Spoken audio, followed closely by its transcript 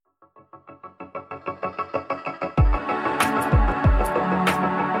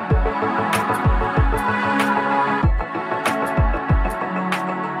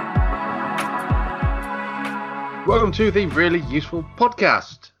Welcome to the Really Useful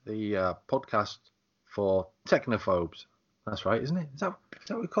Podcast, the podcast for technophobes. That's right, isn't it? Is that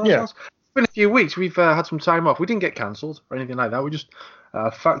what we call ourselves? It's been a few weeks. We've had some time off. We didn't get cancelled or anything like that. We just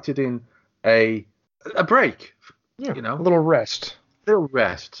factored in a break. Yeah, you know, a little rest.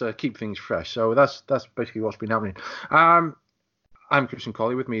 To keep things fresh. So that's basically what's been happening. I'm Christian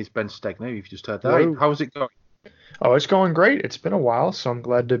Colley. With me is Ben Stegner. You've just heard that. Hello. How's it going? Oh, it's going great. It's been a while, so I'm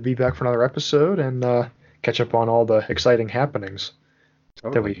glad to be back for another episode and catch up on all the exciting happenings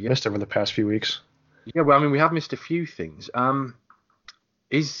that we missed over the past few weeks. Yeah, well, I mean, we have missed a few things. I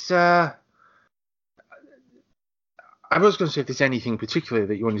was going to say if there's anything particular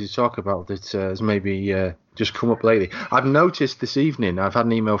that you wanted to talk about that has maybe just come up lately. I've noticed this evening, I've had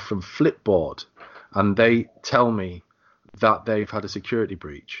an email from Flipboard, and they tell me that they've had a security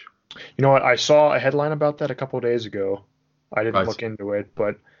breach. You know what? I saw a headline about that a couple of days ago. I didn't look into it,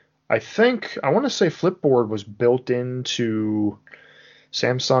 but I want to say Flipboard was built into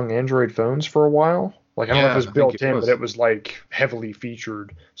Samsung Android phones for a while. Like, I don't know if it was built in, but it was like heavily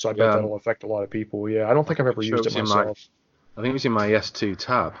featured. So I bet that'll affect a lot of people. Yeah, I don't think I've ever used it myself. I think it was in my S2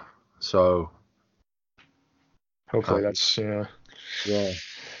 tab. So hopefully that's Yeah.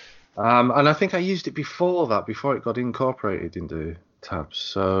 And I think I used it before it got incorporated into tabs.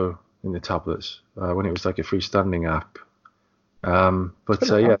 So in the tablets, when it was like a freestanding app. It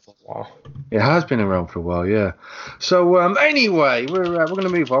has been around for a while, yeah. So anyway, we're going to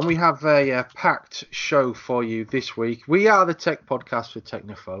move on. We have a packed show for you this week. We are the tech podcast for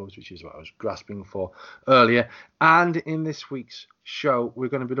technophobes, which is what I was grasping for earlier. And in this week's show, we're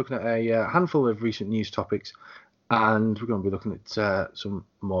going to be looking at a handful of recent news topics, and we're going to be looking at some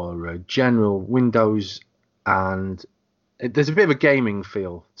more general Windows, and there's a bit of a gaming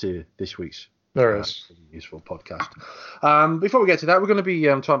feel to this week's useful podcast. Before we get to that, we're going to be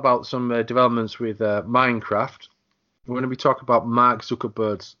talking about some developments with Minecraft. We're going to be talking about Mark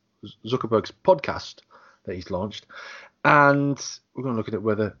Zuckerberg's podcast that he's launched, and we're going to look at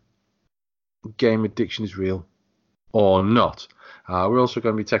whether game addiction is real or not. We're also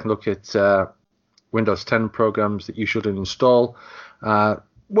going to be taking a look at Windows 10 programs that you shouldn't install,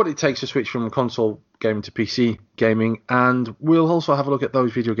 what it takes to switch from console gaming to PC gaming, and we'll also have a look at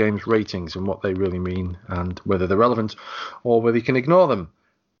those video games ratings and what they really mean and whether they're relevant or whether you can ignore them.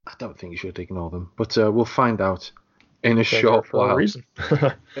 I don't think you should ignore them, but we'll find out in a short while. For a reason.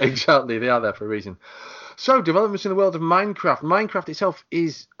 Exactly, they are there for a reason. So, developments in the world of Minecraft. Minecraft itself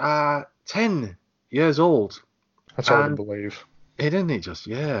is 10 years old. That's hard to believe. Isn't it just?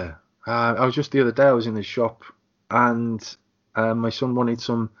 Yeah. I was just the other day, I was in the shop, and my son wanted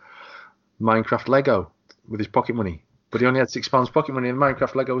some Minecraft Lego with his pocket money, but he only had £6 pocket money, and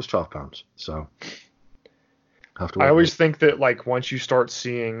Minecraft Lego was £12. So I always think that, like, once you start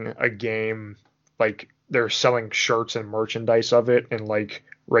seeing a game, like, they're selling shirts and merchandise of it in like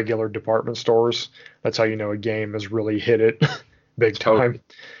regular department stores, that's how you know a game has really hit it big time.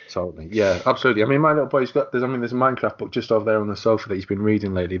 Totally. Yeah, absolutely. I mean, my little boy's got there's a Minecraft book just over there on the sofa that he's been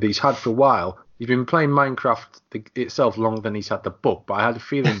reading lately. That he's had for a while. He's been playing Minecraft itself longer than he's had the book, but I had a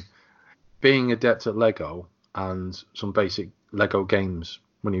feeling being adept at Lego and some basic Lego games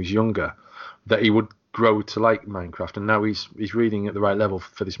when he was younger, that he would grow to like Minecraft, and now he's reading at the right level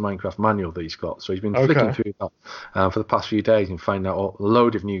for this Minecraft manual that he's got. So he's been flicking through that for the past few days and finding out a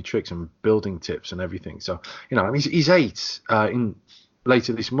load of new tricks and building tips and everything. So, you know, I mean, he's 8 in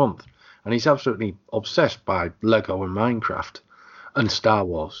later this month, and he's absolutely obsessed by Lego and Minecraft and Star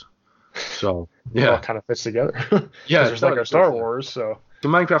Wars. So yeah, it all kind of fits together. Yeah, there's Lego Star Wars. So the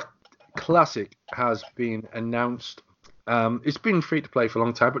Minecraft Classic has been announced. It's been free to play for a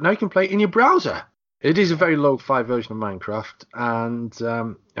long time, but now you can play it in your browser. It is a very low-fi version of Minecraft, and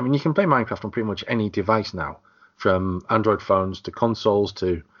I mean, you can play Minecraft on pretty much any device now, from Android phones to consoles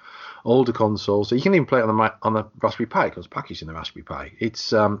to older consoles. So you can even play it on the Raspberry Pi, because it's packaged in the Raspberry Pi.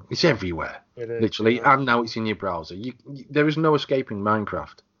 It's everywhere, literally, and now it's in your browser. There is no escaping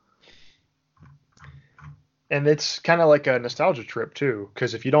Minecraft. And it's kind of like a nostalgia trip too,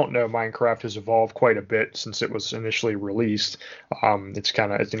 because if you don't know, Minecraft has evolved quite a bit since it was initially released. It's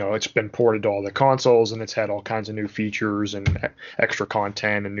kind of, it's been ported to all the consoles, and it's had all kinds of new features and extra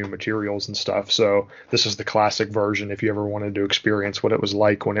content and new materials and stuff. So this is the classic version if you ever wanted to experience what it was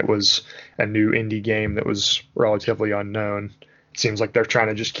like when it was a new indie game that was relatively unknown. It seems like they're trying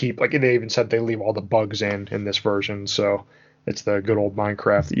to just keep, like they even said they leave all the bugs in this version. So it's the good old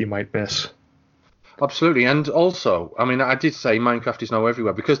Minecraft that you might miss. Absolutely, and also, I mean, I did say Minecraft is now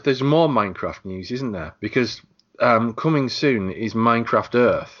everywhere because there's more Minecraft news, isn't there? Because coming soon is Minecraft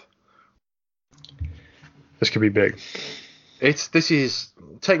Earth. This could be big. This is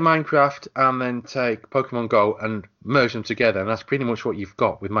take Minecraft and then take Pokemon Go and merge them together, and that's pretty much what you've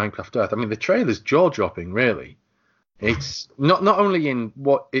got with Minecraft Earth. I mean, the trailer's jaw-dropping, really. It's not only in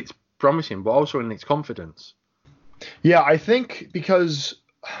what it's promising, but also in its confidence. Yeah, I think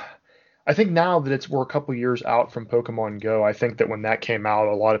now that we're a couple years out from Pokemon Go, I think that when that came out,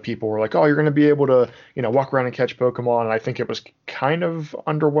 a lot of people were like, "Oh, you're going to be able to, walk around and catch Pokemon." And I think it was kind of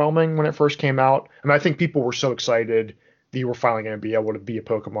underwhelming when it first came out. I mean, I think people were so excited that you were finally going to be able to be a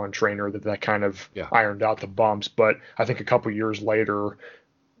Pokemon trainer that kind of Yeah. ironed out the bumps. But I think a couple years later,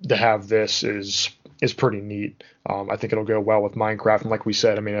 to have this is pretty neat. I think it'll go well with Minecraft, and like we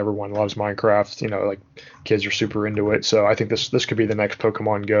said, I mean everyone loves Minecraft. Like kids are super into it, so I think this could be the next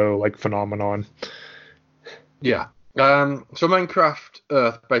Pokemon Go like phenomenon. Yeah. So Minecraft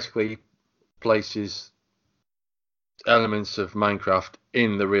Earth basically places elements of Minecraft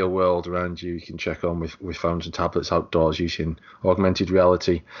in the real world around you. You can check on with phones and tablets outdoors using augmented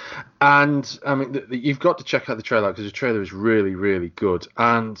reality. And I mean, you've got to check out the trailer because the trailer is really, really good.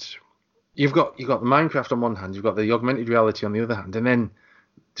 And you've got the Minecraft on one hand, you've got the augmented reality on the other hand, and then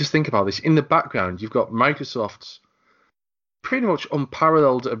just think about this. In the background, you've got Microsoft's pretty much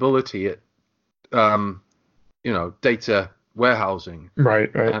unparalleled ability at data warehousing.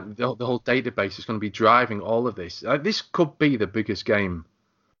 Right, right. And the whole database is going to be driving all of this. This could be the biggest game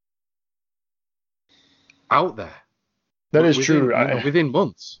out there. That is true. Within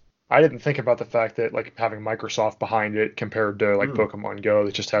months. I didn't think about the fact that like having Microsoft behind it compared to like Pokemon Go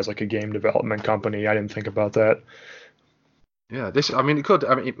that just has like a game development company. I didn't think about that. Yeah, it could.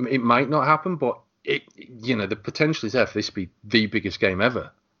 I mean, it might not happen, but the potential is there for this to be the biggest game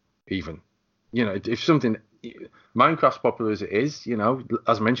ever. Even, if something, Minecraft's popular as it is,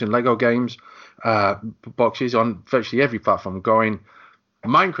 as I mentioned, Lego games, boxes on virtually every platform, going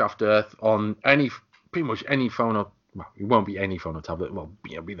Minecraft Earth on pretty much any phone or. Well, it won't be any phone or tablet. Well,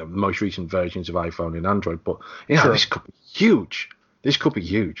 it'll be the most recent versions of iPhone and Android. But Sure. This could be huge. This could be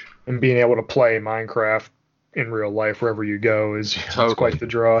huge. And being able to play Minecraft in real life wherever you go is Totally. quite the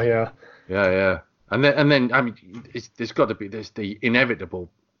draw. Yeah. Yeah. And then I mean, there's the inevitable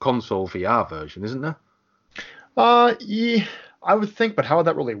console VR version, isn't there? Yeah, I would think, but how would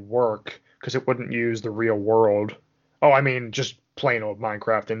that really work? Because it wouldn't use the real world. Oh, I mean, just plain old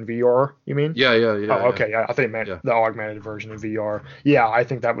Minecraft in VR, you mean? Yeah. Oh, okay. Yeah, I think you meant the augmented version of VR. Yeah, I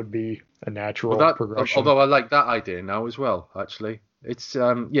think that would be a natural progression. Although I like that idea now as well. Actually, it's it's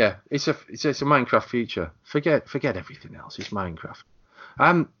a Minecraft feature. Forget everything else. It's Minecraft.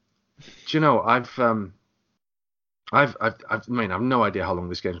 Do you know I've no idea how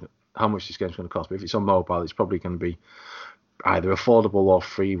much this game's going to cost. But if it's on mobile, it's probably going to be either affordable or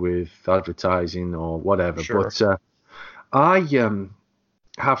free with advertising or whatever. Sure. But I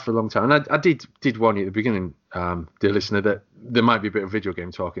have for a long time, and I did warn you at the beginning, dear listener, that there might be a bit of video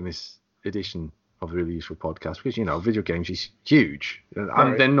game talk in this edition of the Really Useful Podcast because video games is huge,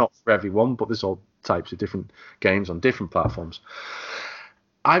 and they're not for everyone, but there's all types of different games on different platforms.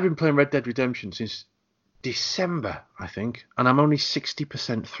 I've been playing Red Dead Redemption since December, I think, and I'm only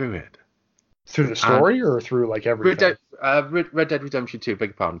 60% through it. Through the story or through like everything? Red Dead Redemption 2, beg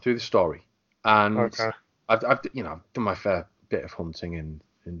your pardon, through the story, and okay. I've done my fair bit of hunting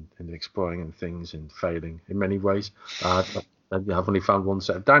and exploring and things and failing in many ways. I've only found one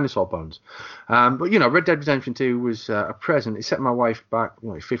set of dinosaur bones. But Red Dead Redemption 2 was a present. It set my wife back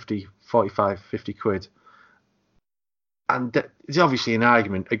 50 quid. And there's obviously an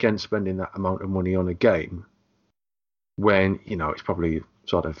argument against spending that amount of money on a game when, it's probably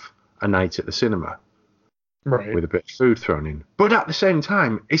sort of a night at the cinema. Right. With a bit of food thrown in. But at the same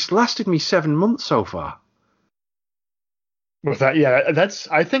time, it's lasted me 7 months so far. With that, yeah,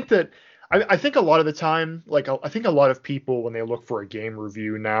 I think a lot of the time, I think a lot of people when they look for a game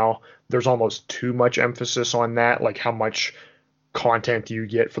review now, there's almost too much emphasis on that, like how much content you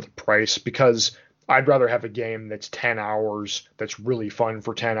get for the price, because I'd rather have a game that's 10 hours that's really fun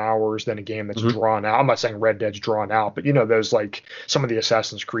for 10 hours than a game that's drawn out. I'm not saying Red Dead's drawn out, but those like some of the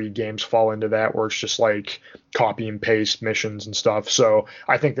Assassin's Creed games fall into that where it's just like copy and paste missions and stuff. So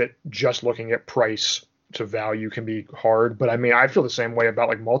I think that just looking at price to value can be hard, but I mean, I feel the same way about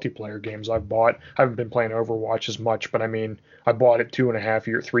like multiplayer games I've bought. I haven't been playing Overwatch as much, but I mean, I bought it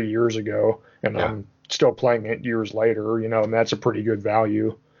 3 years ago, and I'm still playing it years later. And that's a pretty good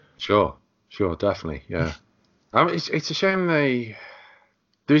value. Sure, definitely, yeah. I mean, it's a shame there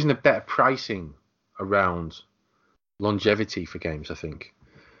isn't a better pricing around longevity for games. I think.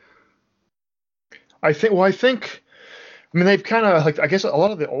 I mean, they've kind of like, I guess a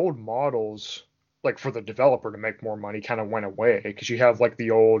lot of the old models like for the developer to make more money kind of went away because you have like the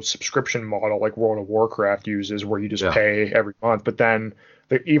old subscription model like World of Warcraft uses where you just Yeah. pay every month. But then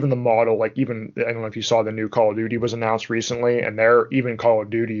even the model, like even I don't know if you saw the new Call of Duty was announced recently, and there even Call of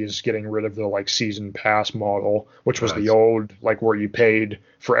Duty is getting rid of the like season pass model, which was the Right. old like where you paid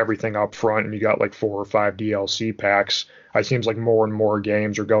for everything up front and you got like 4 or 5 DLC packs. It seems like more and more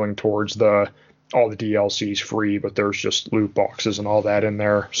games are going towards the all the DLCs free, but there's just loot boxes and all that in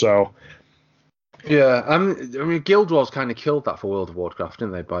there. So Yeah. I mean, Guild Wars kind of killed that for World of Warcraft,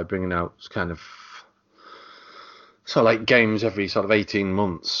 didn't they, by bringing out kind of sort of like games every sort of 18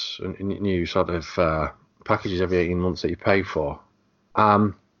 months and new sort of packages every 18 months that you pay for.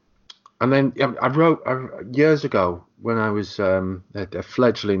 Um, and then years ago when I was a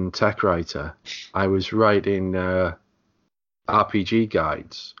fledgling tech writer, I was writing RPG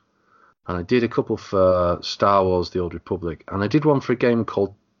guides, and I did a couple for Star Wars: The Old Republic, and I did one for a game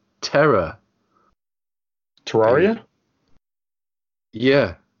called Terra. And Terraria,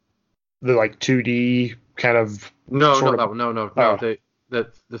 yeah, the like 2D kind of no, sort not of. that one. No, Oh, the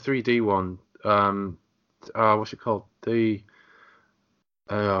 3D one. What's it called? I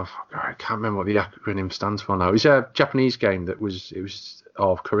can't remember what the acronym stands for now. It was a Japanese game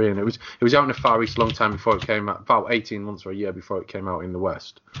Korean. It was out in the Far East a long time before it came out, about 18 months or a year before it came out in the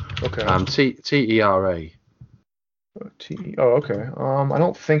West. okay. TERA. Oh, okay.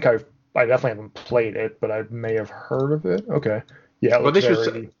 I definitely haven't played it, but I may have heard of it. Okay. Yeah, it But looks this was,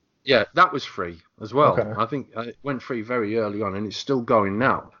 very yeah, that was free as well. okay. I think it went free very early on, and it's still going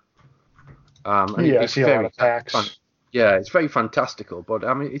now. And Yeah, I it's see a lot very of packs. yeah, it's very fantastical. But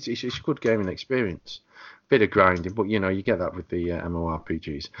I mean, it's a good gaming experience. Bit of grinding, but you get that with the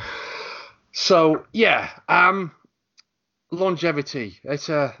MMORPGs. So yeah, longevity. It's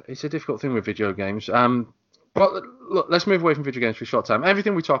a difficult thing with video games. But look, let's move away from video games for a short time.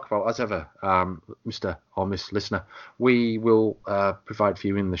 Everything we talk about, as ever, Mr. or Miss Listener, we will provide for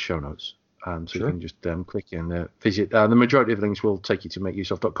you in the show notes. So you Sure. can just click in, visit. The majority of the links will take you to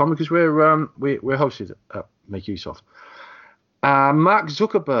makeuseof.com because we're hosted at MakeUseOf. Mark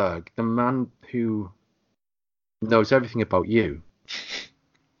Zuckerberg, the man who knows everything about you,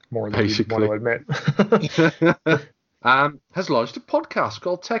 More than you'd want to basically, admit. has launched a podcast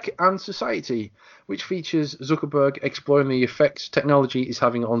called Tech and Society, which features Zuckerberg exploring the effects technology is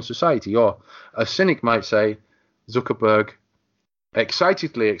having on society, or a cynic might say, Zuckerberg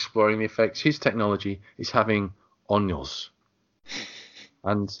excitedly exploring the effects his technology is having on us.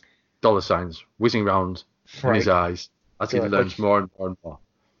 And dollar signs whizzing round in his Right. eyes as he learns Like more and more and more.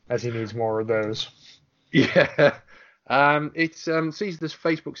 as he needs more of those. Yeah. It sees this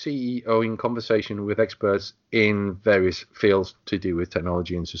Facebook CEO in conversation with experts in various fields to do with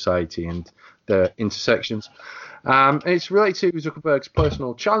technology and society and the intersections. And it's related to Zuckerberg's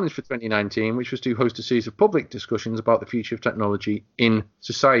personal challenge for 2019, which was to host a series of public discussions about the future of technology in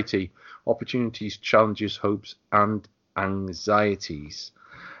society, opportunities, challenges, hopes, and anxieties.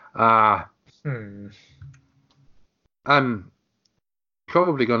 Hmm. I'm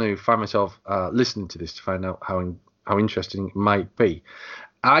probably going to find myself listening to this to find out how interesting it might be.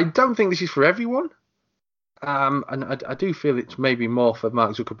 I don't think this is for everyone, and I do feel it's maybe more for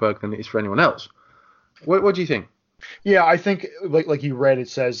Mark Zuckerberg than it is for anyone else. What do you think? Yeah, I think like you read, it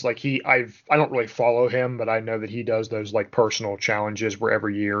says like I don't really follow him, but I know that he does those like personal challenges where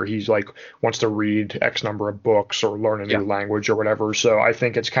every year he's like wants to read X number of books or learn a Yeah, new language or whatever. So I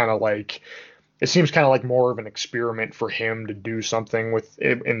think it's kind of like it seems kind of like more of an experiment for him to do something with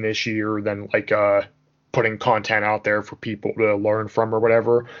it in this year than like putting content out there for people to learn from or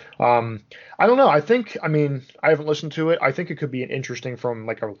whatever. Um, I don't know. I mean, I haven't listened to it. I think it could be an interesting from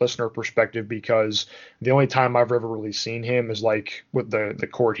like a listener perspective because the only time I've ever really seen him is like with the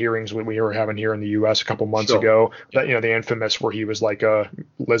court hearings we were having here in the U.S. a couple months sure. ago. Yeah, That the infamous where he was like a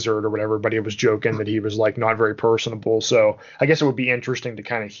lizard or whatever, but he was joking that he was like not very personable. So I guess it would be interesting to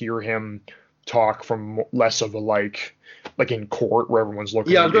kind of hear him talk from less of a like in court where everyone's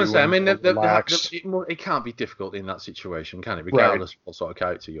looking yeah. I at was going to you say. I and mean, more relaxed. it can't be difficult in that situation, can it? Right. Regardless of what sort of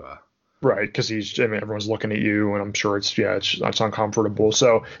character you are. Right, because I mean, everyone's looking at you, and I'm sure it's uncomfortable.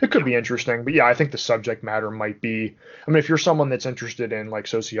 So it could be interesting, but yeah, I think the subject matter might be. I mean, if you're someone that's interested in like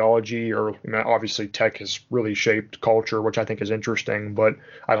sociology, or obviously tech has really shaped culture, which I think is interesting, but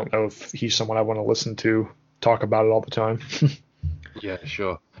I don't know if he's someone I want to listen to talk about it all the time. Yeah,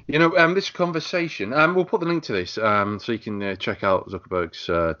 sure. This conversation, we'll put the link to this, so you can check out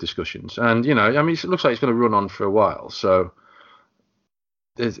Zuckerberg's discussions. And I mean, it looks like it's going to run on for a while, so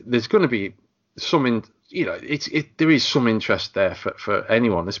there's going to be there is some interest there for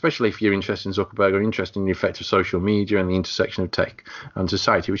anyone, especially if you're interested in Zuckerberg or interested in the effect of social media and the intersection of tech and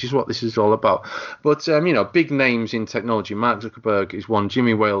society, which is what this is all about. But big names in technology. Mark Zuckerberg is one.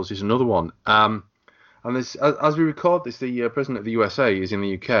 Jimmy Wales is another one. And as we record this, the president of the USA is in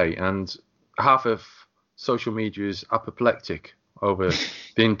the UK, and half of social media is apoplectic over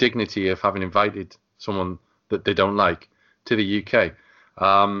the indignity of having invited someone that they don't like to the UK.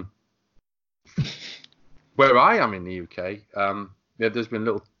 Where I am in the UK, there's been a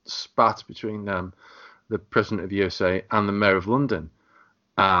little spat between the president of the USA and the mayor of London,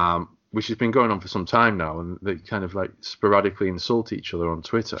 which has been going on for some time now, and they kind of like sporadically insult each other on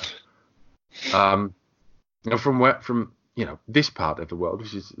Twitter. From this part of the world,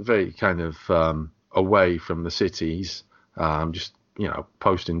 which is very kind of away from the cities, just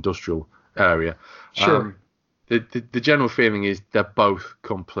post-industrial area. Sure. The general feeling is they're both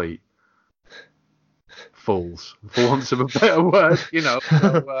complete fools, for want of a better word.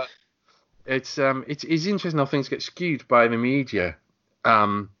 So, it's interesting how things get skewed by the media.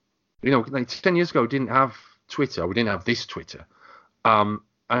 Like 10 years ago, we didn't have Twitter. We didn't have this Twitter.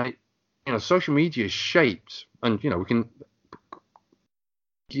 Social media is shaped, and we can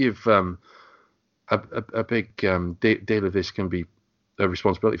give a big deal of this can be a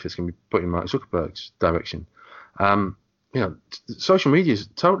responsibility for this can be put in Mark Zuckerberg's direction. Social media is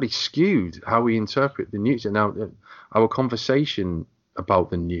totally skewed how we interpret the news, and now our conversation about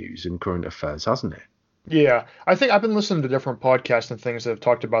the news and current affairs, hasn't it? Yeah, I think I've been listening to different podcasts and things that have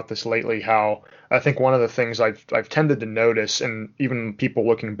talked about this lately. How I think one of the things I've tended to notice, and even people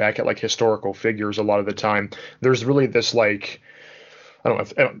looking back at like historical figures, a lot of the time, there's really this like, I don't know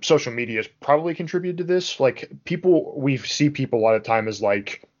if social media has probably contributed to this. Like we see people a lot of time as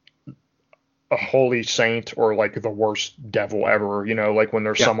like a holy saint or like the worst devil ever, like when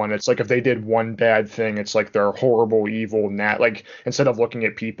there's someone, it's like if they did one bad thing, it's like they're horrible, evil, like instead of looking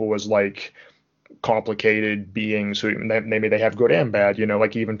at people as like complicated beings who maybe they have good and bad,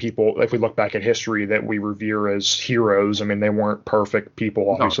 like even people, if we look back at history that we revere as heroes, I mean, they weren't perfect people,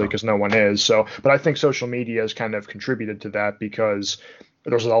 obviously, because no one is. So, but I think social media has kind of contributed to that because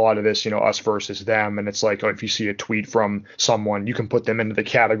there's a lot of this, us versus them. And it's like, if you see a tweet from someone, you can put them into the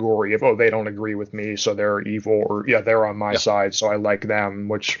category of, they don't agree with me, so they're evil, or they're on my side, so I like them,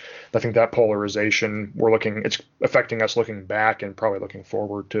 which I think that polarization it's affecting us looking back and probably looking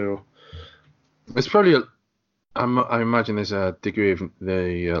forward too. It's probably, I imagine there's a degree of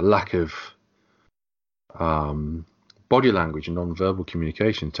the lack of body language and non-verbal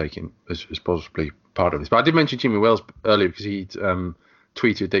communication taken as possibly part of this. But I did mention Jimmy Wales earlier because he'd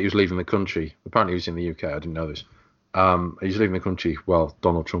tweeted that he was leaving the country. Apparently he was in the UK. I didn't know this. He was leaving the country while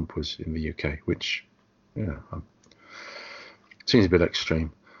Donald Trump was in the UK, which seems a bit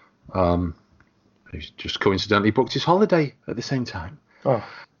extreme. He's just coincidentally booked his holiday at the same time.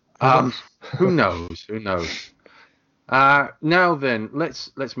 Who knows? Now then,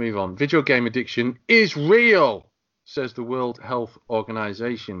 let's move on. Video game addiction is real, says the World Health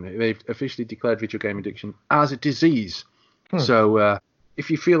Organization. They've officially declared video game addiction as a disease. So if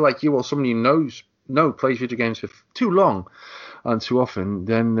you feel like you or somebody you know plays video games for too long and too often,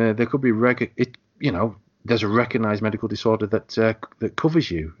 then there could be there's a recognized medical disorder that covers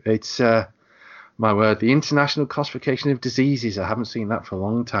you. It's my word, the International Classification of Diseases. I haven't seen that for a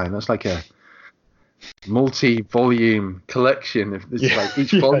long time. That's like a multi-volume collection. Like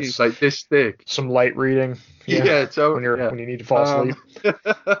each volume is like this thick. Some light reading. So when you need to fall asleep.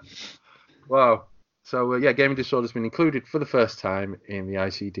 Wow. So gaming disorder has been included for the first time in the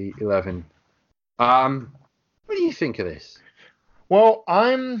ICD-11. What do you think of this? Well,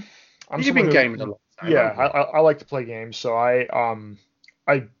 You've been gaming a lot. I like to play games, so I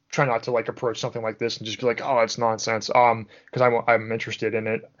try not to like approach something like this and just be like, oh, it's nonsense. Because I'm interested in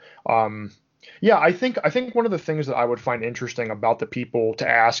it. I think one of the things that I would find interesting about the people to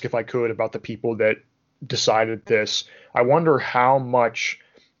ask, if I could, about the people that decided this, I wonder how much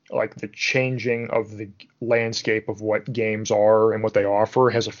like the changing of the landscape of what games are and what they offer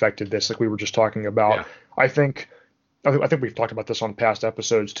has affected this, like we were just talking about. Yeah. I think we've talked about this on past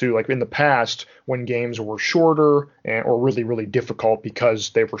episodes too. Like in the past, when games were shorter or really, really difficult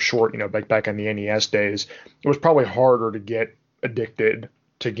because they were short, back in the NES days, it was probably harder to get addicted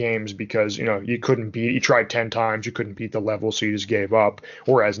to games because, you tried 10 times, you couldn't beat the level, so you just gave up.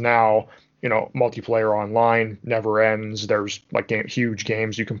 Whereas now, multiplayer online never ends. There's like huge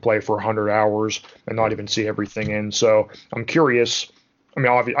games you can play for 100 hours and not even see everything in. So I'm curious. I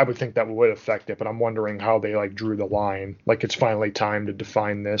mean, I would think that would affect it, but I'm wondering how they like drew the line. Like it's finally time to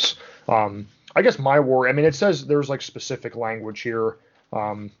define this. I guess my worry, I mean, it says there's like specific language here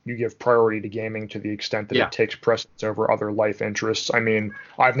You give priority to gaming to the extent that Yeah. it takes precedence over other life interests. I mean,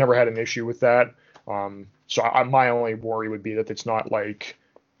 I've never had an issue with that. My only worry would be that it's not like,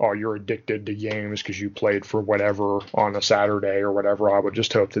 oh, you're addicted to games because you played for whatever on a Saturday or whatever. I would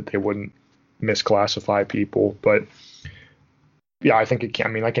just hope that they wouldn't misclassify people. But yeah, I think it can. I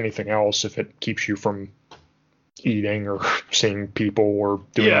mean, like anything else, if it keeps you from eating or seeing people or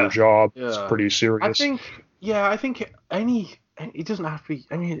doing your job, it's Yeah. pretty serious. I think it doesn't have to be.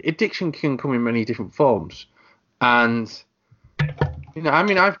 I mean, addiction can come in many different forms, and I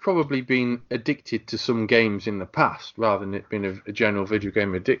mean, I've probably been addicted to some games in the past rather than it being a general video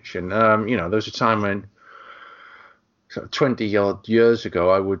game addiction. There was a time when, sort of 20 odd years ago,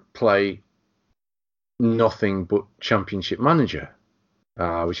 I would play nothing but Championship Manager,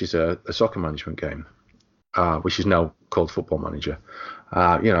 which is a soccer management game, which is now called Football Manager.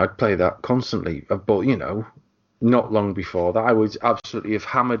 I'd play that constantly, but not long before that, I would absolutely have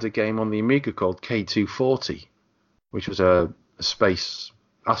hammered a game on the Amiga called K240, which was a space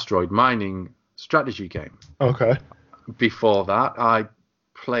asteroid mining strategy game. Okay. Before that, I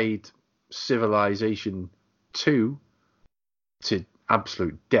played Civilization 2 to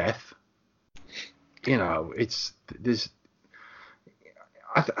absolute death. I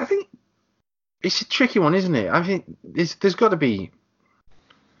think it's a tricky one, isn't it? I think there's got to be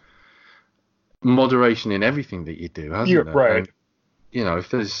moderation in everything that you do, hasn't there? Right. And,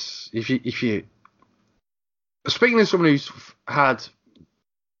 if you speaking as someone who's had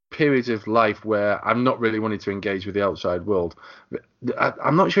periods of life where I'm not really wanting to engage with the outside world,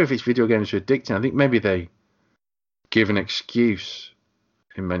 I'm not sure if it's video games are addicting. I think maybe they give an excuse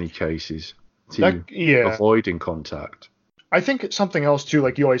in many cases to avoiding contact. I think something else too,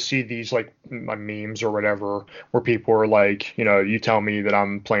 like you always see these like memes or whatever, where people are like, you tell me that I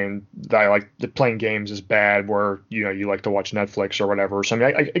like that playing games is bad, where you like to watch Netflix or whatever. So I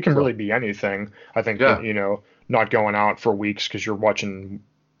mean, it can really be anything. I think that, not going out for weeks because you're watching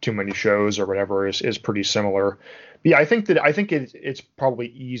too many shows or whatever is pretty similar. But yeah, I think it's probably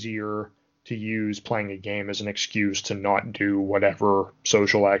easier to use playing a game as an excuse to not do whatever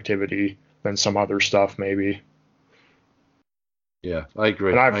social activity than some other stuff maybe. Yeah, I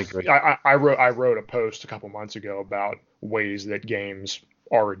agree. And I agree. I wrote a post a couple months ago about ways that games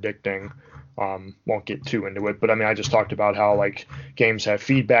are addicting. Won't get too into it, but I mean, I just talked about how like games have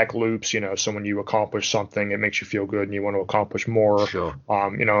feedback loops. So when you accomplish something, it makes you feel good and you want to accomplish more. Sure.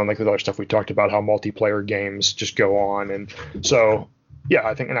 And like with other stuff we talked about, how multiplayer games just go on, and so yeah,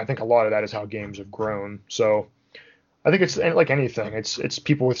 I think a lot of that is how games have grown. So I think it's like anything. It's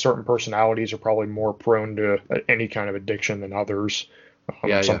people with certain personalities are probably more prone to any kind of addiction than others.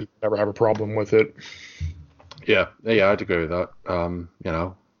 Some people never have a problem with it. Yeah, I'd agree with that.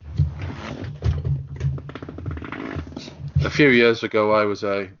 A few years ago, I was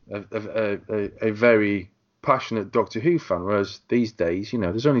a very passionate Doctor Who fan, whereas these days,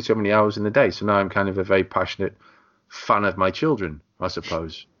 there's only so many hours in the day. So now I'm kind of a very passionate fan of my children, I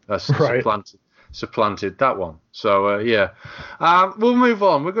suppose. That's right. Supplanted that one. So we'll move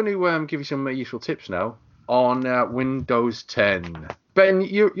on. We're going to give you some useful tips now on Windows 10. Ben,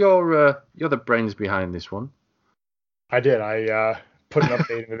 you're the brains behind this one. I did. I put an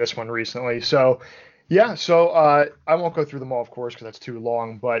update into this one recently. So yeah. So I won't go through them all, of course, because that's too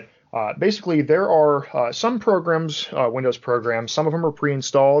long. But basically, there are some programs, Windows programs. Some of them are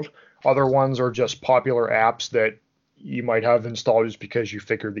pre-installed. Other ones are just popular apps that you might have installed just because you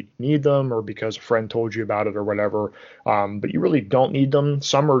figured that you need them or because a friend told you about it or whatever. But you really don't need them.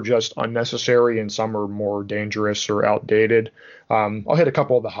 Some are just unnecessary and some are more dangerous or outdated. I'll hit a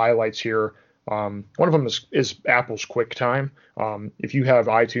couple of the highlights here. One of them is Apple's QuickTime. If you have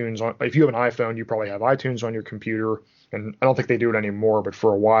an iPhone, you probably have iTunes on your computer. And I don't think they do it anymore, but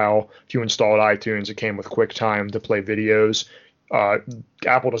for a while, if you installed iTunes, it came with QuickTime to play videos.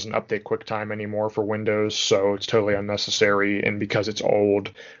 Apple doesn't update QuickTime anymore for Windows, so it's totally unnecessary. And because it's old,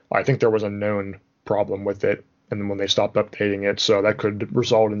 I think there was a known problem with it, and then when they stopped updating it, so that could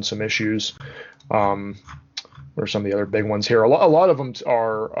result in some issues. What are some of the other big ones here? A lot of them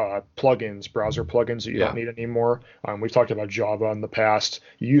are plugins, browser plugins that you don't need anymore. We've talked about Java in the past.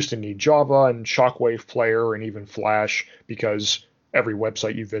 You used to need Java and Shockwave Player and even Flash because every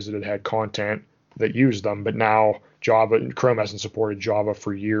website you visited had content that used them, but now Chrome hasn't supported Java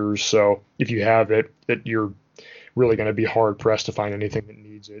for years. So if you have it, you're really going to be hard pressed to find anything that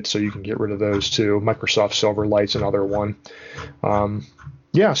needs it. So you can get rid of those too. Microsoft Silverlight's another one.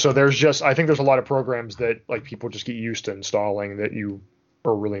 So I think there's a lot of programs that like people just get used to installing that you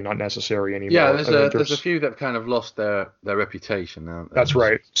are really not necessary Yeah, anymore. there's a few that have kind of lost their reputation, aren't there? That's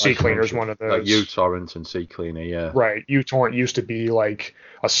right. As you CCleaner is mentioned, one of like those. uTorrent and CCleaner, yeah. Right. uTorrent used to be like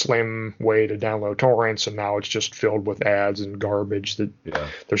a slim way to download torrents, and now it's just filled with ads and garbage that Yeah.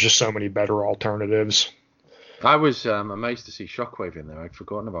 there's just so many better alternatives. I was amazed to see Shockwave in there. I'd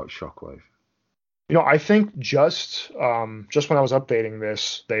forgotten about Shockwave. I think just when I was updating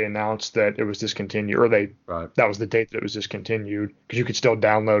this, they announced that it was discontinued, or Right. that was the date that it was discontinued, because you could still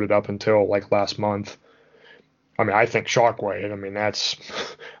download it up until like last month. I mean, I think Shockwave. I mean, that's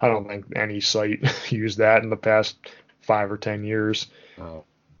I don't think any site used that in the past 5 or 10 years. Oh.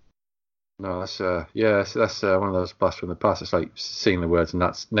 No, that's one of those blasts from the past. It's like seeing the words and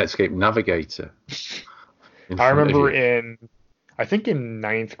that's Netscape Navigator in I front of remember you. I think in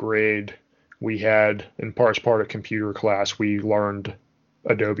ninth grade, we had, in part of computer class, we learned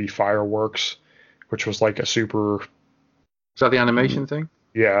Adobe Fireworks, which was like a super, Is that the animation thing?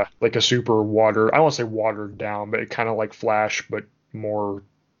 yeah, like a super I don't want to say watered down, but it kind of like Flash, but more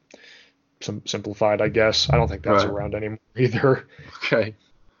simplified, I guess. I don't think that's Right. around anymore either. Okay.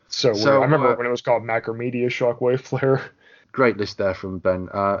 So weird. I So remember when it was called Macromedia Shockwave Flare. great list there from Ben.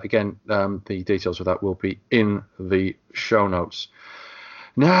 Again, the details of that will be in the show notes.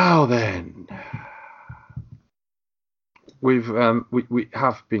 Now then, we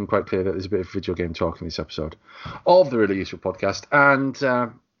have been quite clear that there's a bit of video game talk in this episode of the Really Useful Podcast, and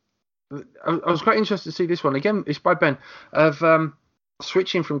I was quite interested to see this one again. It's by Ben of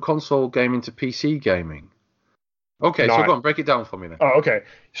switching from console gaming to PC gaming. Okay, so go on, break it down for me then. Oh, okay.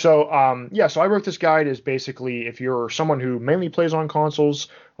 So, so I wrote this guide is basically if you're someone who mainly plays on consoles,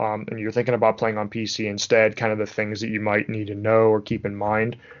 and you're thinking about playing on PC instead, kind of the things that you might need to know or keep in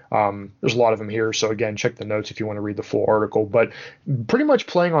mind. There's a lot of them here, so again, check the notes if you want to read the full article. But pretty much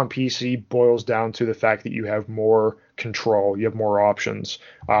playing on PC boils down to the fact that you have more control, you have more options.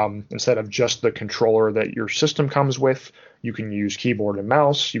 Instead of just the controller that your system comes with, you can use keyboard and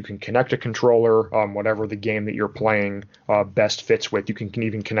mouse. You can connect a controller, whatever the game that you're playing best fits with. You can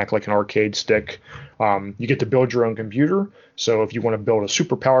even connect like an arcade stick. You get to build your own computer. So if you want to build a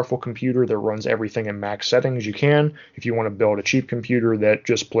super powerful computer that runs everything in max settings, you can. If you want to build a cheap computer that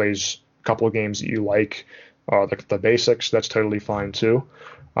just plays a couple of games that you like, the basics, that's totally fine too.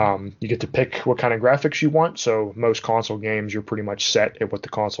 You get to pick what kind of graphics you want. So most console games, you're pretty much set at what the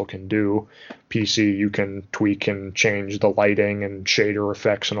console can do. PC, you can tweak and change the lighting and shader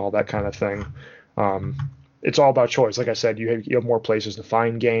effects and all that kind of thing. It's all about choice. Like I said, you have more places to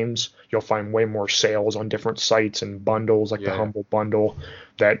find games. You'll find way more sales on different sites and bundles, like the Humble Bundle.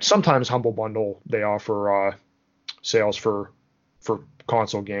 That sometimes Humble Bundle they offer sales for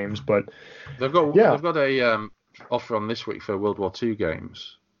console games, but they've got a offer on this week for World War II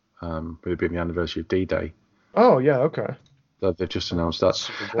games. With it being the anniversary of D-Day. Oh yeah, okay. They've just announced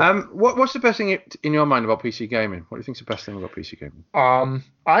that. What's the best thing in your mind about PC gaming? What do you think's the best thing about PC gaming?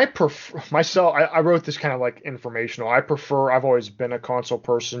 I prefer myself. I wrote this kind of like informational. I've always been a console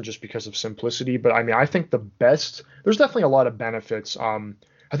person just because of simplicity. But I mean, I think there's definitely a lot of benefits.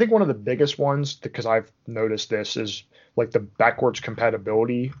 I think one of the biggest ones, because I've noticed this, is like the backwards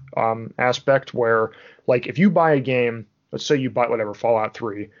compatibility aspect, where like if you buy a game, let's say you buy whatever Fallout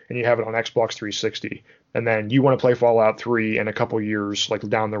 3 and you have it on Xbox 360, and then you want to play Fallout 3 in a couple years, like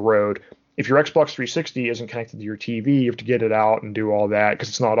down the road. If your Xbox 360 isn't connected to your TV, you have to get it out and do all that because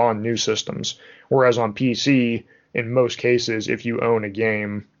it's not on new systems. Whereas on PC, in most cases, if you own a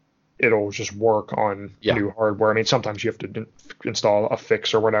game, it'll just work on new hardware. I mean, sometimes you have to install a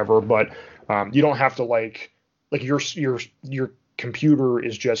fix or whatever, but you don't have to like your computer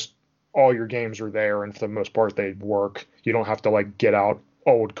is just all your games are there, and for the most part they work. You don't have to like get out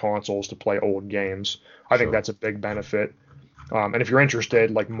old consoles to play old games. I think that's a big benefit. And if you're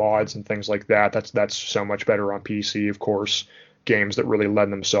interested, like mods and things like that, that's so much better on PC. Of course, games that really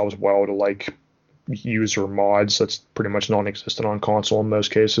lend themselves well to like user mods, that's pretty much non-existent on console in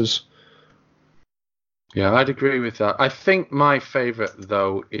most cases. Yeah, I'd agree with that. I think my favorite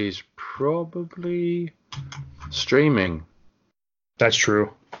though is probably streaming. That's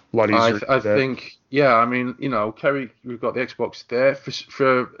true. A lot easier. I think, yeah. I mean, Kerry, we've got the Xbox there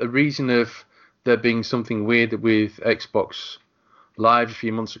for a reason of there being something weird with Xbox Live. A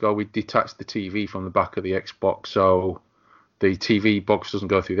few months ago, we detached the TV from the back of the Xbox, so the TV box doesn't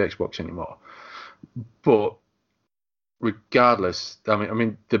go through the Xbox anymore. But regardless, I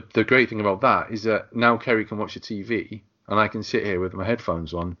mean, the great thing about that is that now Kerry can watch the TV, and I can sit here with my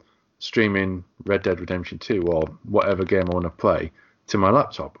headphones on, streaming Red Dead Redemption 2 or whatever game I want to play to my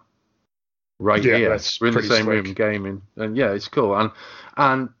laptop. Right here, we're in the same room gaming, and yeah, it's cool.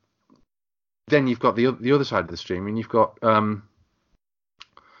 And then you've got the other side of the streaming. You've got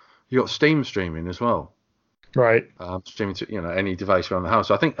You got Steam streaming as well. Right. Streaming to any device around the house.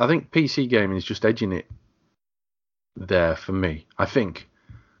 So I think PC gaming is just edging it there for me. I think.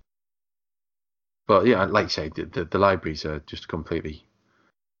 But yeah, like you say, the libraries are just completely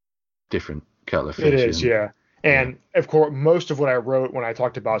different kettle of It fish, is, isn't it? yeah. And of course, most of what I wrote when I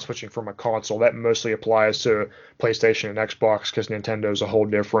talked about switching from a console, that mostly applies to PlayStation and Xbox because Nintendo's a whole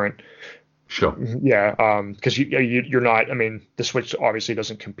different. Sure. Yeah, because you're not. I mean, the Switch obviously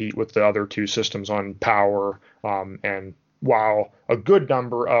doesn't compete with the other two systems on power. And while a good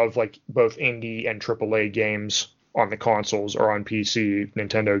number of like both indie and AAA games on the consoles are on PC,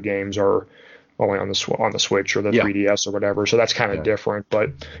 Nintendo games are only on the Switch or the Yeah. 3DS or whatever. So that's kind of Yeah. different.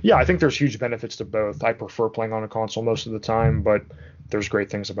 But yeah, I think there's huge benefits to both. I prefer playing on a console most of the time, but there's great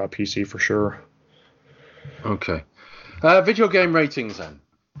things about PC for sure. Okay. Video game ratings then.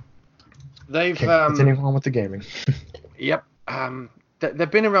 They've Continuing on with the gaming. Yep.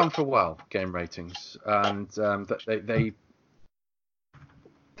 They've been around for a while, game ratings, and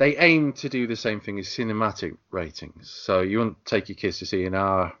they aim to do the same thing as cinematic ratings. So you wouldn't take your kids to see an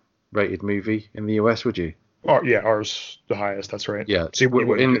R-rated movie in the US, would you? Oh yeah, ours the highest. That's right. Yeah. See, we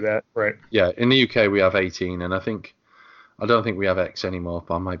wouldn't do that, right? Yeah. In the UK, we have 18, and I don't think we have X anymore,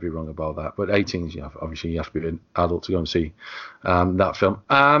 but I might be wrong about that. But 18 is, obviously you have to be an adult to go and see that film.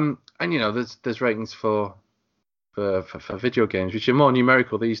 And there's ratings for video games, which are more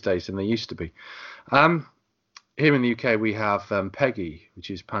numerical these days than they used to be. Here in the UK, we have PEGI, which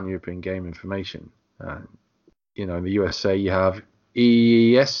is Pan-European Game Information. In the USA, you have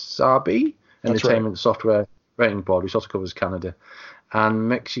ESRB, Entertainment Software Rating Board, which also covers Canada and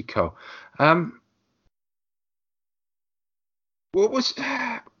Mexico. There's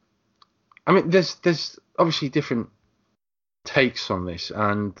obviously different takes on this,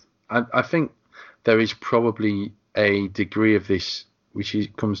 and I think there is probably a degree of this which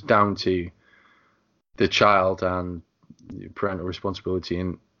comes down to the child and parental responsibility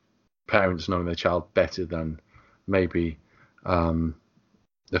and parents knowing their child better than maybe a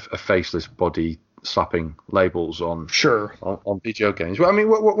faceless body slapping labels on video games. Well, I mean,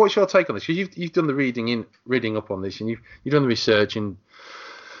 what's your take on this? Because you've done the reading up on this, and you've done the research and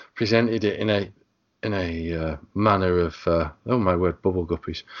presented it in a manner of oh my word, bubble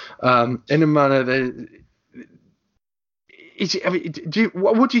guppies. In a manner that is. I mean,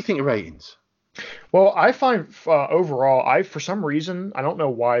 what do you think of ratings? Well, I find overall, for some reason, I don't know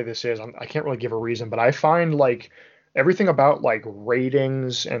why this is. I can't really give a reason, but I find like everything about like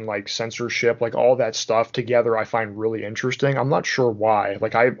ratings and like censorship, like all that stuff together, I find really interesting. I'm not sure why.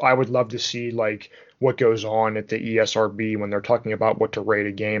 Like I would love to see like what goes on at the ESRB when they're talking about what to rate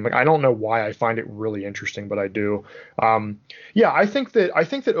a game. Like I don't know why I find it really interesting, but I do. Yeah, I think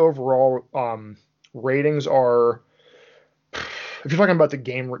that overall ratings are. If you're talking about the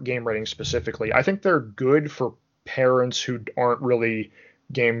game ratings specifically, I think they're good for parents who aren't really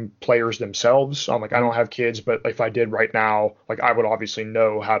game players themselves. Like I don't have kids, but if I did right now, like I would obviously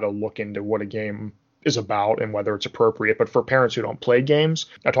know how to look into what a game is about and whether it's appropriate. But for parents who don't play games,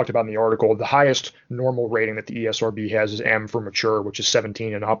 I talked about in the article, the highest normal rating that the ESRB has is M for mature, which is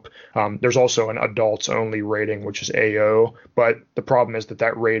 17 and up. There's also an adults only rating, which is AO. But the problem is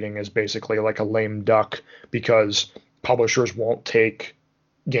that rating is basically like a lame duck because publishers won't take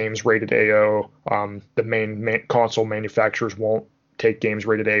games rated AO. The main console manufacturers won't take games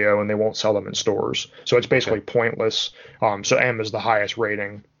rated AO, and they won't sell them in stores. So it's basically pointless. So M is the highest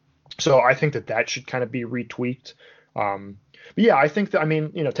rating. So I think that should kind of be retweaked. But yeah, I think that, I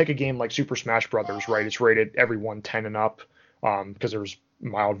mean, take a game like Super Smash Brothers, right? It's rated everyone 10 and up because there's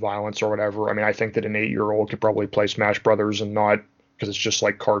mild violence or whatever. I mean, I think that an 8-year-old could probably play Smash Brothers and not, because it's just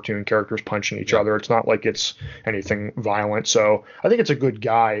like cartoon characters punching each other. It's not like it's anything violent. So I think it's a good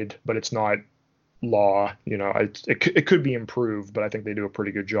guide, but it's not law. It could be improved, but I think they do a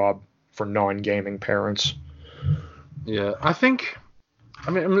pretty good job for non-gaming parents. Yeah, I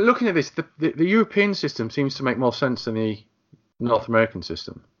mean, I'm looking at this. The European system seems to make more sense than the North American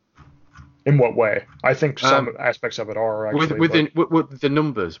system. In what way? I think some aspects of it are actually with the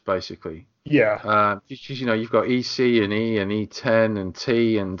numbers basically. Yeah. Because you've got EC and E and E10 and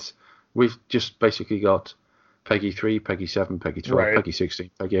T, and we've just basically got PEGI 3, PEGI 7, PEGI 12, right. PEGI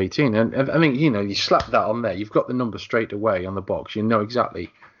 16, PEGI 18, and I mean you slap that on there, you've got the number straight away on the box. You know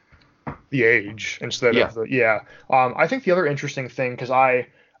exactly the age instead of the I think the other interesting thing, because I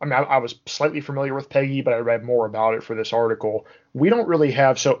was slightly familiar with PEGI, but I read more about it for this article. We don't really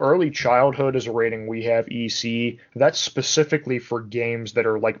have, so early childhood is a rating. We have EC. That's specifically for games that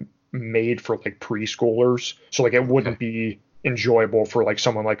are like made for like preschoolers. So like it wouldn't be enjoyable for like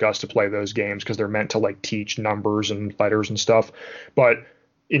someone like us to play those games because they're meant to like teach numbers and letters and stuff. But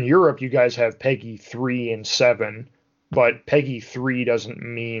in Europe, you guys have PEGI 3 and 7, but PEGI 3 doesn't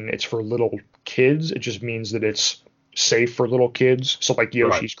mean it's for little kids. It just means that it's safe for little kids. So like Right.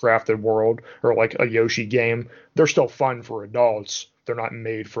 Yoshi's Crafted World or like a Yoshi game, they're still fun for adults. They're not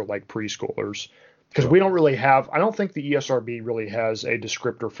made for like preschoolers. Because Sure. we don't really have, I don't think the ESRB really has a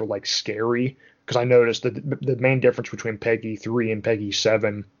descriptor for like scary. Because I noticed that the main difference between PEGI 3 and PEGI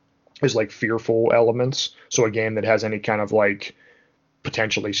 7 is like fearful elements. So a game that has any kind of like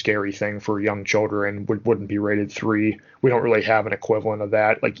potentially scary thing for young children wouldn't be rated 3. We don't really have an equivalent of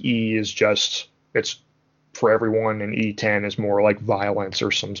that. Like E is just, it's for everyone, and E10 is more like violence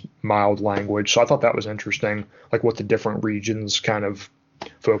or some mild language. So I thought that was interesting, like what the different regions kind of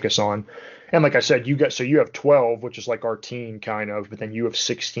focus on. And like I said, you have 12, which is like our teen kind of, but then you have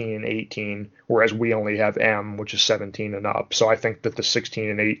 16 and 18, whereas we only have M, which is 17 and up. So I think that the 16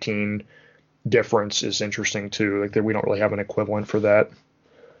 and 18 difference is interesting too. Like that we don't really have an equivalent for that.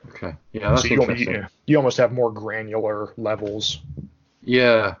 Okay. Yeah, So that's interesting. you almost have more granular levels.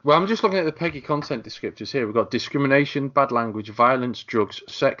 Yeah. Well, I'm just looking at the PEGI content descriptors here. We've got discrimination, bad language, violence, drugs,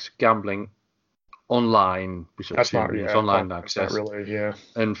 sex, gambling, online, which I That's assume not, means yeah, online that's not access, really, yeah.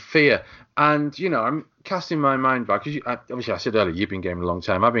 and fear. And, I'm casting my mind back, because obviously I said earlier, you've been gaming a long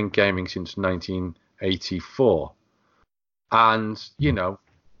time. I've been gaming since 1984. And,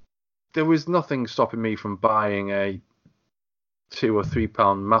 there was nothing stopping me from buying a £2 or £3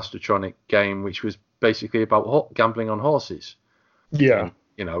 Mastertronic game, which was basically about gambling on horses Yeah.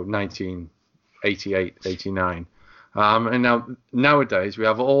 in 1988, 89. And nowadays we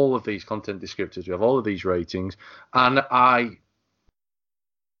have all of these content descriptors, we have all of these ratings, and I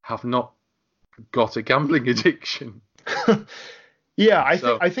have not got a gambling addiction. Yeah,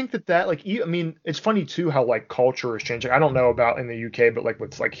 So I think that like I mean it's funny too how like culture is changing. I don't know about in the UK, but like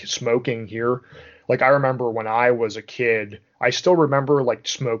with like smoking here, like I remember when I was a kid, I still remember like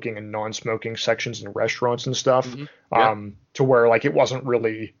smoking and non-smoking sections in restaurants and stuff, yeah, to where like it wasn't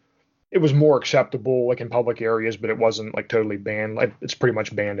really, it was more acceptable like in public areas, but it wasn't like totally banned. Like it's pretty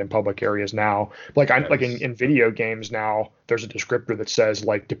much banned in public areas now. Like I'm yeah, like in video games now, there's a descriptor that says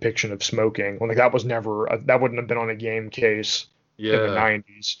like depiction of smoking. Well, like that was never that wouldn't have been on a game case in the yeah,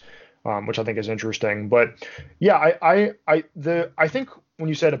 90s, which I think is interesting. But yeah, I think when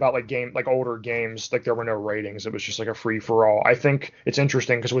you said about like older games, like there were no ratings, it was just like a free for all. I think it's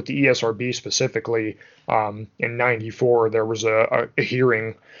interesting because with the ESRB specifically, in '94 there was a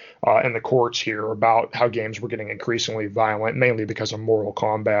hearing in the courts here about how games were getting increasingly violent, mainly because of Mortal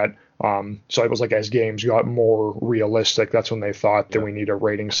Kombat. So it was like as games got more realistic, that's when they thought that yeah. we need a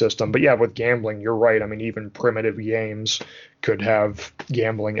rating system. But yeah, with gambling, you're right. I mean, even primitive games could have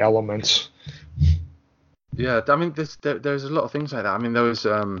gambling elements. Yeah, I mean, there's a lot of things like that. I mean, there was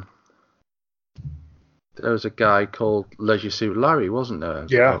a guy called Leisure Suit Larry, wasn't there,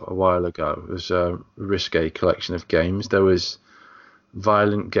 Yeah. a while ago? It was a risque collection of games. There was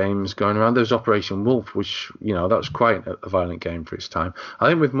violent games going around. There was Operation Wolf, which, that was quite a violent game for its time. I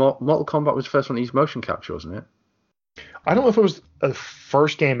think with Mortal Kombat was the first one to use motion capture, wasn't it? I don't know if it was a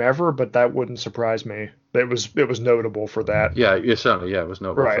first game ever, but that wouldn't surprise me. It was notable for that. Yeah, certainly, yeah, it was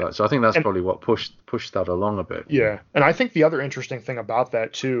notable for Right. that. So I think that's And probably what pushed that along a bit. yeah, and I think the other interesting thing about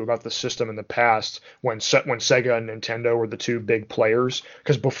that too, about the system in the past, when Sega and Nintendo were the two big players,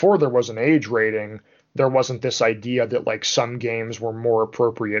 because before there was an age rating, there wasn't this idea that like some games were more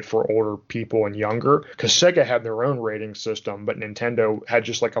appropriate for older people and younger, because Sega had their own rating system, but Nintendo had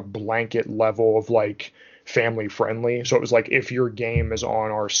just like a blanket level of like family friendly. So it was like if your game is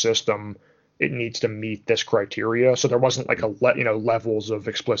on our system, it needs to meet this criteria. So there wasn't like levels of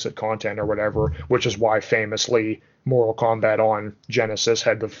explicit content or whatever, which is why famously Mortal Kombat on Genesis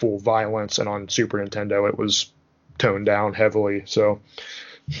had the full violence, and on Super Nintendo it was toned down heavily. So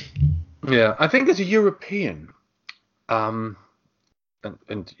Yeah, I think as a European, um,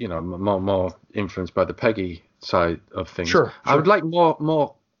 and more influenced by the Peggy side of things, sure, I would sure. like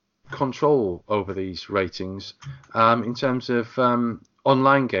more control over these ratings, in terms of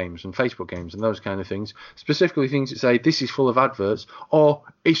online games and Facebook games and those kind of things. Specifically, things that say this is full of adverts, or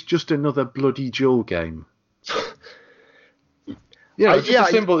it's just another bloody Duel game. Just Yeah, as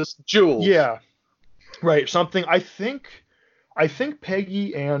simple as Duels. yeah, right. Something I think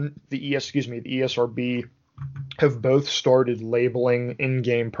Peggy and the ESRB have both started labeling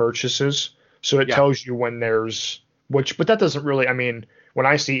in-game purchases, so it Yeah, tells you when there's which, but that doesn't really. I mean, when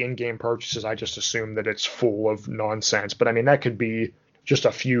I see in-game purchases, I just assume that it's full of nonsense. But I mean, that could be just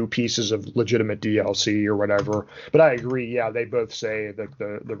a few pieces of legitimate DLC or whatever. But I agree. Yeah, they both say that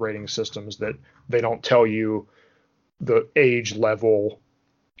the rating systems that they don't tell you the age level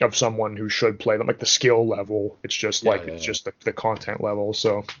of someone who should play them, like the skill level. It's just it's just the content level.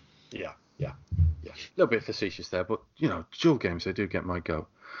 So yeah. A little bit facetious there, but dual games, they do get my goat.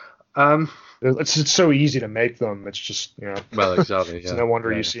 It's so easy to make them. It's just Well, exactly. It's no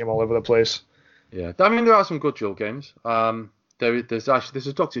wonder you see them all over the place. Yeah, I mean there are some good dual games. There's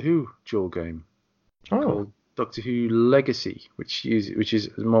a Doctor Who dual game called Doctor Who Legacy, which is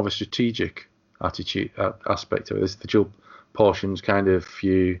more of a strategic aspect of it. There's the dual portions kind of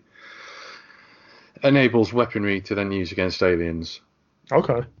enables weaponry to then use against aliens.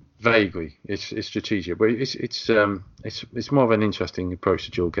 Okay. Vaguely, it's strategic, but it's more of an interesting approach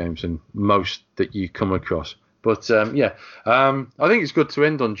to dual games than most that you come across. But I think it's good to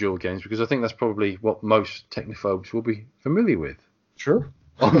end on dual games because I think that's probably what most technophobes will be familiar with. Sure.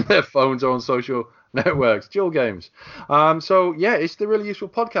 On their phones or on social networks, dual games. It's the Really Useful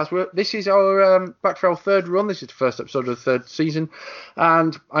Podcast. This is our back for our third run. This is the first episode of the third season,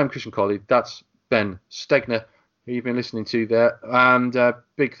 and I'm Christian Colley. That's Ben Stegner, who you've been listening to there. And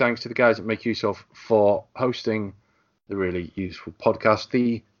big thanks to the guys at Make Use Of for hosting the Really Useful Podcast,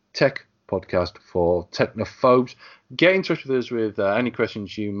 the tech podcast for technophobes. Get in touch with us with any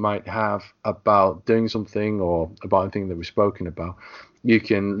questions you might have about doing something or about anything that we've spoken about. You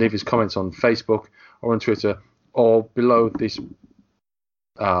can leave us comments on Facebook or on Twitter or below this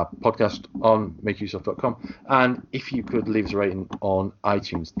podcast on makeuseof.com. And if you could leave us a rating on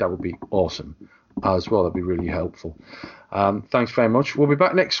iTunes, that would be awesome as well. That'd be really helpful. Thanks very much. We'll be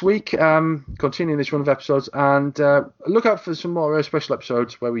back next week, continuing this run of episodes, and look out for some more special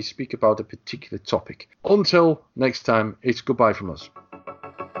episodes where we speak about a particular topic. Until next time, it's goodbye from us.